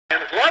And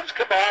the gloves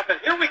come off,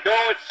 and here we go.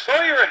 It's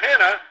Sawyer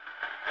Hannay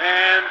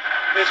and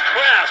it's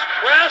Trask.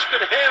 Trask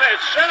and Hannay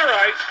at center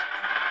ice.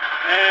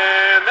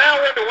 And now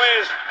underway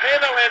is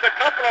Hannay lands a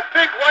couple of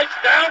big rights.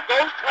 Down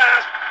goes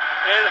Trask.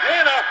 And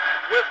Hannay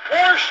with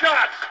 4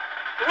 shots.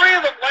 3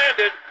 of them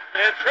landed,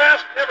 and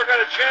Trask never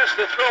got a chance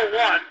to throw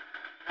one.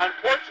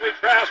 Unfortunately,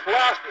 Trask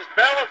lost his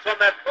balance on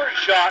that first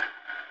shot,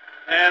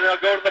 and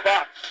they'll go to the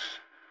box.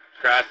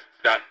 Trask's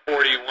got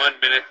 41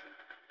 minutes.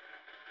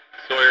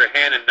 Sawyer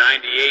Hannay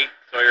 98.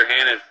 Sawyer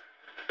Hannay is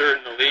third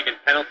in the league in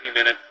penalty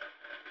minutes.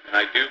 And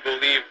I do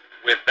believe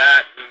with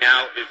that, he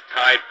now is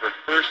tied for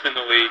first in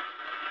the league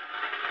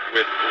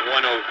with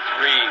 103